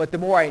 But the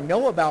more I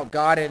know about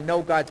God and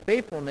know God's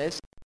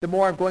faithfulness, the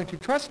more I'm going to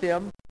trust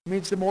him,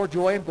 means the more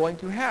joy I'm going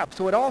to have.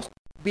 So it all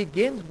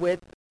begins with,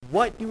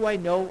 what do I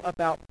know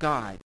about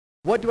God?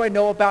 What do I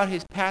know about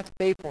his past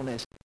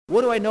faithfulness?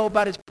 What do I know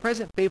about his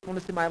present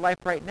faithfulness in my life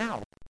right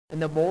now?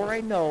 And the more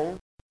I know,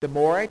 the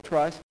more I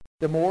trust,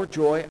 the more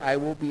joy I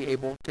will be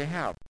able to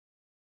have.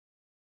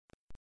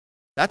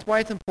 That's why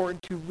it's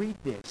important to read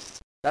this.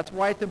 That's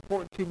why it's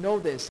important to know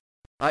this.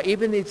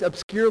 Even these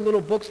obscure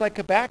little books like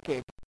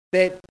Habakkuk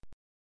that,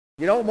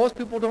 most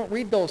people don't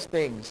read those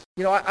things.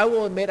 I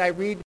will admit I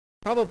read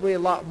probably a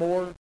lot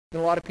more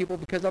than a lot of people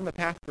because I'm a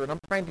pastor and I'm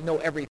trying to know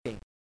everything.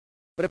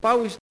 But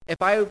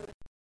if I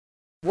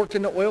worked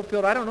in the oil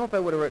field, I don't know if I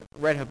would have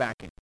read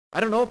Habakkuk. I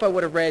don't know if I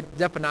would have read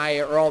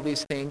Zephaniah or all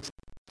these things.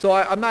 So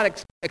I'm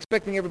not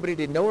expecting everybody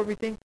to know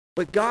everything,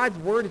 but God's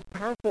word is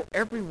powerful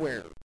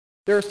everywhere.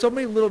 There are so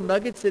many little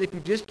nuggets that if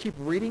you just keep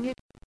reading it,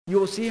 you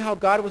will see how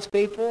God was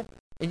faithful,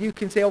 and you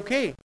can say,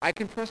 okay, I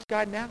can trust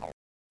God now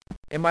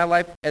in my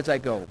life as I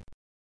go.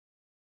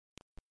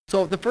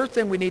 So the first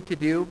thing we need to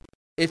do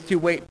is to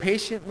wait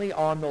patiently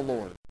on the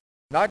Lord.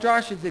 Not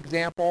Josh's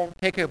example.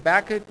 Take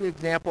Habakkuk's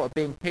example of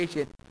being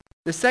patient.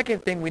 The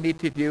second thing we need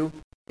to do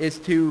is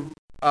to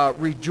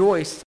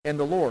rejoice in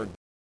the Lord.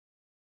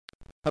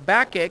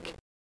 Habakkuk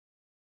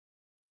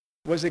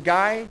was a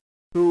guy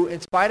who,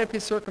 in spite of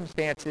his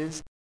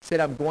circumstances, said,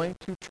 I'm going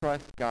to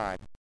trust God.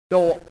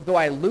 Though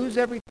I lose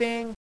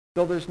everything,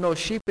 though there's no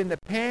sheep in the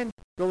pen,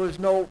 though there's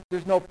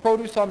no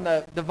produce on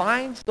the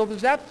vines, though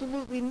there's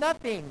absolutely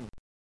nothing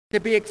to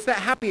be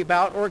happy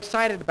about or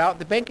excited about.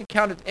 The bank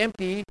account is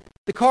empty.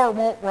 The car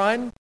won't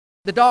run.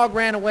 The dog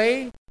ran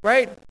away,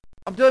 right?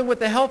 I'm dealing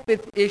with a health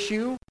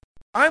issue.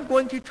 I'm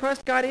going to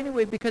trust God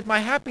anyway because my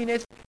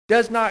happiness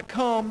does not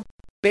come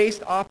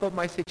based off of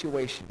my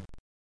situation.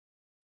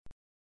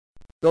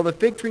 Though the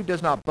fig tree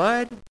does not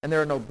bud and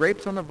there are no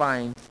grapes on the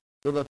vines,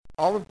 though the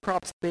olive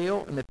crops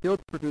fail and the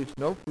fields produce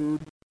no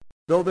food,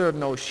 though there are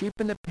no sheep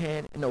in the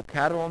pen and no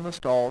cattle on the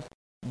stalls,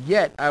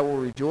 yet I will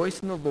rejoice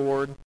in the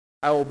Lord.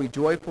 I will be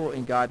joyful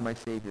in God my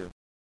Savior.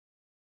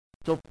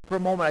 So for a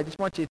moment, I just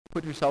want you to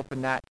put yourself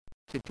in that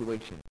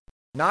situation.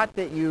 Not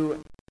that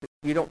you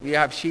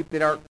have sheep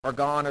that are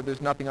gone or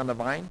there's nothing on the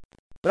vine,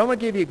 but I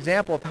want to give you an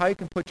example of how you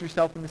can put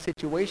yourself in the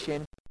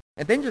situation,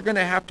 and then you're going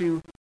to have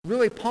to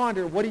really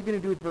ponder what are you going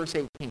to do with verse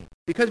 18.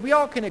 Because we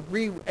all can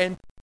agree, and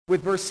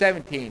with verse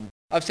 17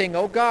 of saying,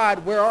 oh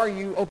God, where are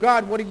you? Oh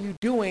God, what are you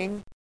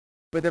doing?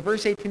 But the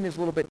verse 18 is a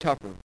little bit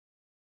tougher.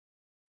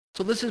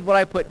 So this is what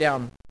I put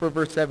down for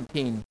verse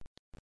 17.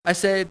 I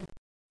said,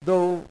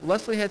 though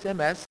Leslie has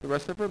MS the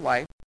rest of her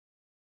life,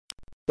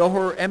 though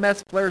her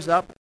MS flares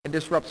up and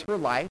disrupts her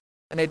life,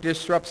 and it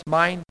disrupts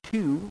mine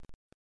too,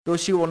 though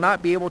she will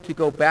not be able to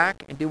go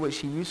back and do what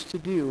she used to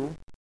do,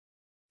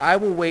 I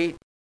will wait.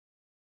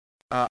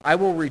 I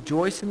will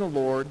rejoice in the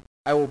Lord.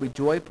 I will be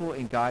joyful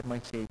in God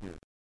my Savior.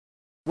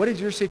 What is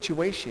your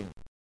situation?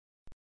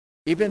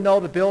 Even though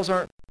the bills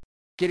aren't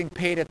getting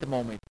paid at the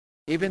moment,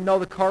 even though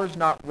the car's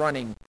not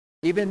running,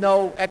 even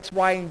though X,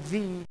 Y, and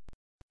Z,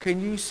 can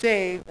you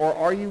say, or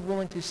are you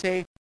willing to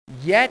say,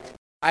 yet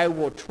I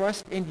will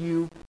trust in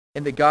you,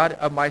 in the God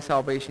of my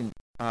salvation.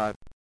 Are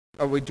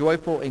we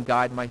joyful in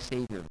God my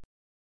Savior?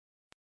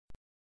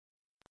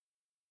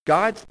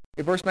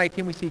 In verse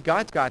 19 we see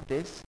God's got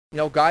this.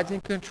 God's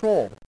in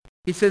control.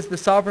 He says, the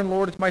sovereign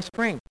Lord is my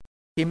strength.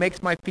 He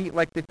makes my feet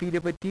like the feet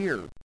of a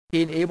deer.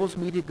 He enables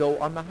me to go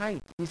on the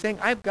heights. He's saying,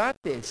 I've got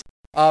this.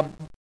 And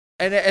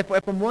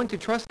if I'm willing to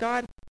trust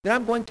God, then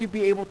I'm going to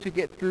be able to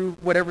get through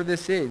whatever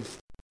this is.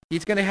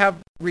 He's going to have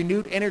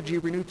renewed energy,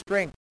 renewed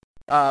strength.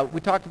 We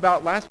talked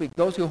about last week,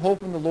 those who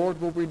hope in the Lord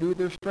will renew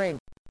their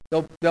strength.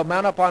 They'll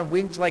mount up on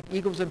wings like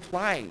eagles and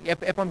fly.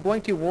 If I'm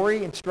going to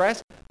worry and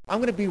stress, I'm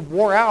going to be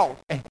wore out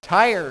and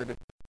tired,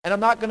 and I'm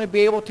not going to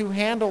be able to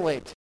handle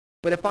it.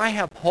 But if I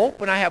have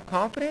hope and I have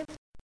confidence,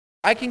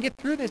 I can get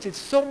through this. It's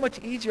so much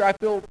easier. I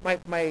feel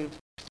my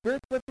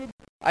spirit's lifted.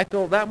 I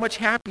feel that much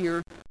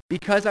happier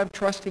because I'm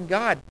trusting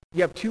God.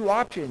 You have two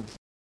options: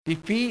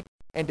 defeat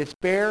and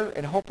despair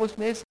and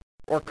hopelessness,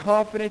 or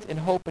confidence and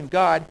hope in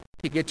God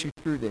to get you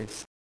through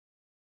this.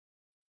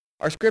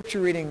 Our scripture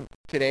reading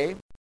today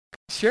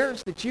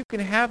shares that you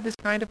can have this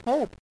kind of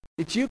hope,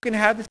 that you can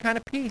have this kind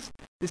of peace,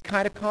 this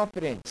kind of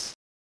confidence.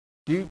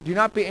 Do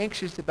not be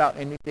anxious about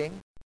anything,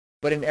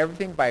 but in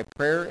everything by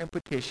prayer and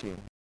petition,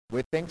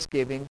 with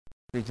thanksgiving,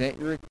 present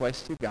your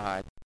requests to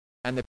God,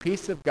 and the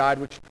peace of God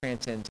which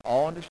transcends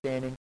all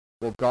understanding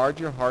will guard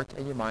your hearts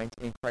and your minds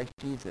in Christ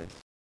Jesus.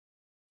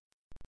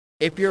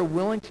 If you're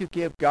willing to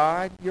give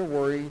God your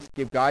worries,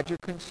 give God your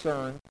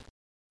concerns,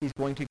 he's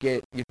going to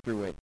get you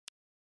through it.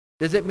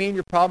 Does it mean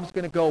your problem's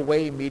going to go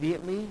away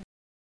immediately?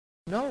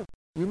 No.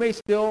 You may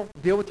still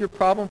deal with your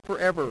problem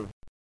forever.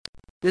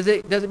 Does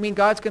it mean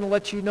God's going to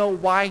let you know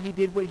why he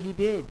did what he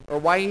did, or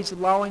why he's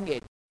allowing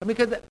it?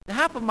 Because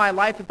half of my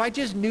life, if I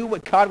just knew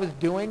what God was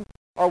doing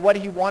or what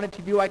he wanted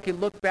to do, I could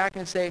look back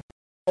and say,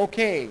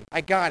 okay, I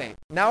got it.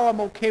 Now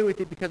I'm okay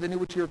with it because I knew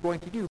what you were going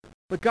to do.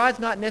 But God's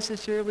not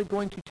necessarily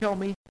going to tell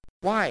me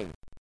why.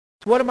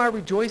 So what am I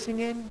rejoicing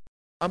in?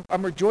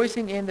 I'm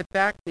rejoicing in the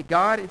fact that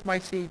God is my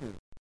Savior,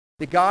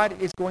 that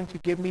God is going to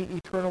give me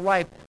eternal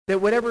life, that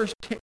whatever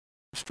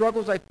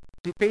struggles I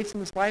face in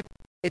this life,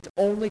 it's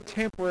only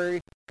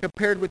temporary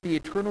compared with the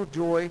eternal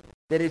joy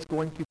that is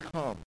going to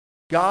come.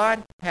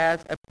 God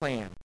has a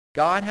plan.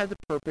 God has a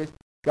purpose.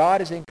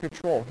 God is in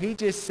control. He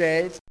just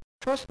says,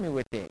 trust me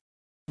with it.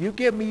 You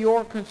give me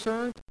your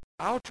concerns,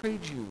 I'll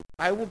trade you.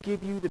 I will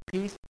give you the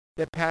peace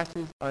that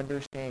passes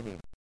understanding.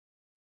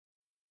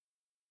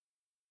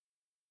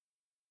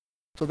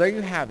 So there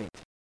you have it.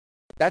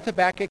 That's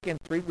Habakkuk in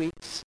 3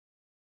 weeks.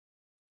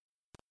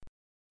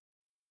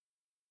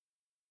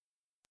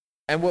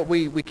 And what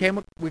we came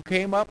up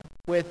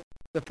with,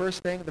 the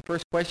first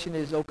question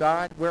is, oh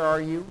God, where are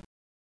you?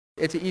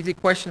 It's an easy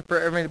question for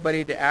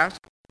everybody to ask.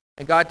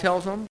 And God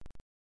tells them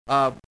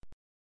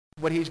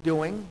what he's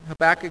doing.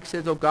 Habakkuk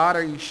says, oh God,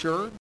 are you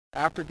sure?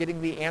 After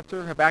getting the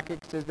answer,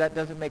 Habakkuk says, that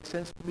doesn't make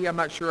sense to me. I'm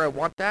not sure I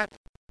want that.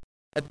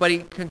 But he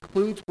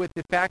concludes with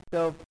the fact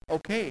of,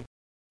 okay,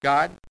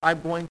 God,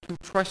 I'm going to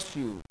trust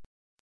you.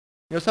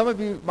 Some of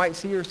you might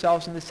see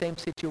yourselves in the same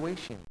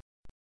situation.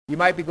 You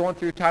might be going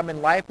through a time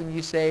in life and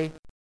you say,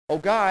 oh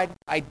God,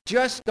 I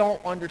just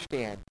don't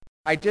understand.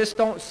 I just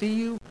don't see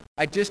you.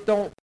 I just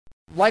don't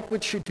like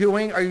what you're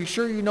doing. Are you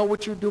sure you know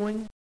what you're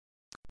doing?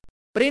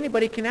 But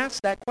anybody can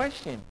ask that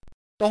question.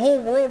 The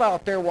whole world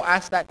out there will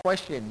ask that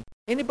question.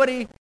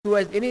 Anybody who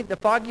has the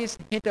foggiest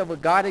hint of a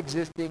God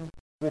existing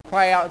will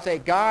cry out and say,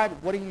 God,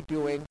 what are you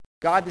doing?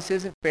 God, this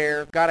isn't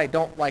fair. God, I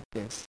don't like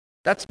this.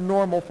 That's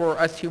normal for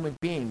us human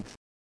beings.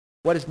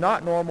 What is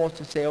not normal is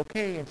to say,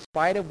 okay, in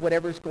spite of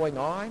whatever's going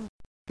on,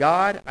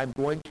 God, I'm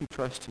going to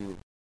trust you.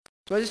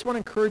 So I just want to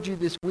encourage you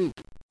this week,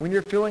 when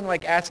you're feeling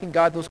like asking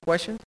God those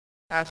questions,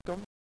 ask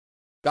them.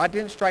 God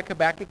didn't strike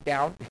Habakkuk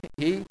down.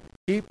 He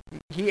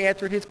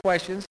answered his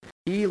questions.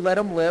 He let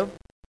him live.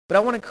 But I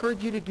want to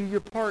encourage you to do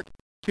your part,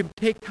 to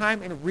take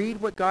time and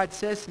read what God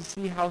says to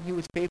see how he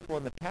was faithful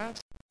in the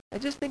past.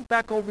 And just think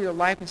back over your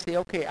life and say,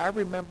 okay, I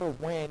remember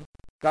when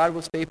God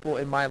was faithful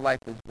in my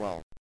life as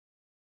well.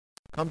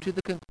 Come to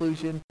the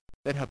conclusion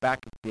that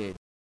Habakkuk did.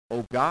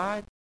 Oh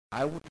God,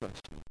 I will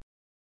trust you.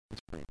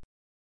 Let's pray.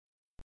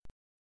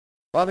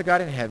 Father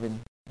God in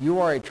heaven, you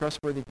are a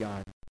trustworthy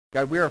God.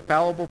 God, we are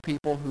fallible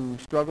people who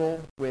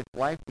struggle with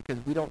life because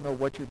we don't know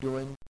what you're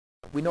doing.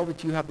 We know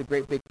that you have the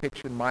great big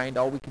picture in mind.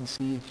 All we can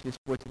see is just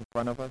what's in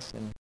front of us.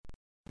 And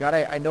God,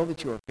 I know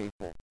that you are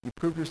faithful. You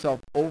proved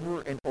yourself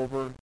over and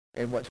over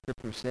in what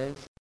Scripture says.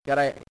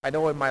 God, I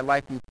know in my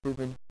life you've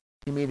proven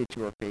to me that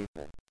you are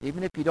faithful.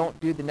 Even if you don't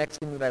do the next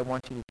thing that I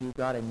want you to do,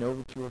 God, I know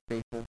that you are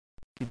faithful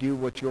to do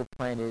what your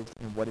plan is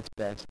and what is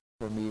best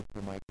for me and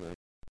for my good.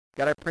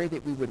 God, I pray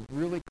that we would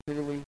really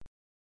clearly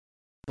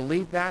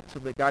believe that so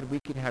that, God, we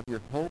can have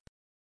your hope,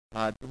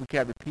 we can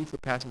have the peace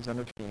that passes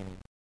understanding.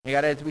 And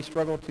God, as we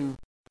struggle to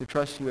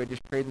trust you, I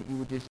just pray that you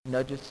would just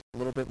nudge us a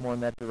little bit more in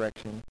that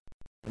direction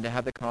and to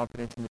have the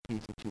confidence and the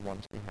peace that you want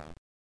us to have.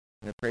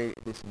 And I pray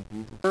this in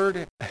Jesus' name.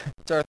 Third,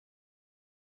 it's our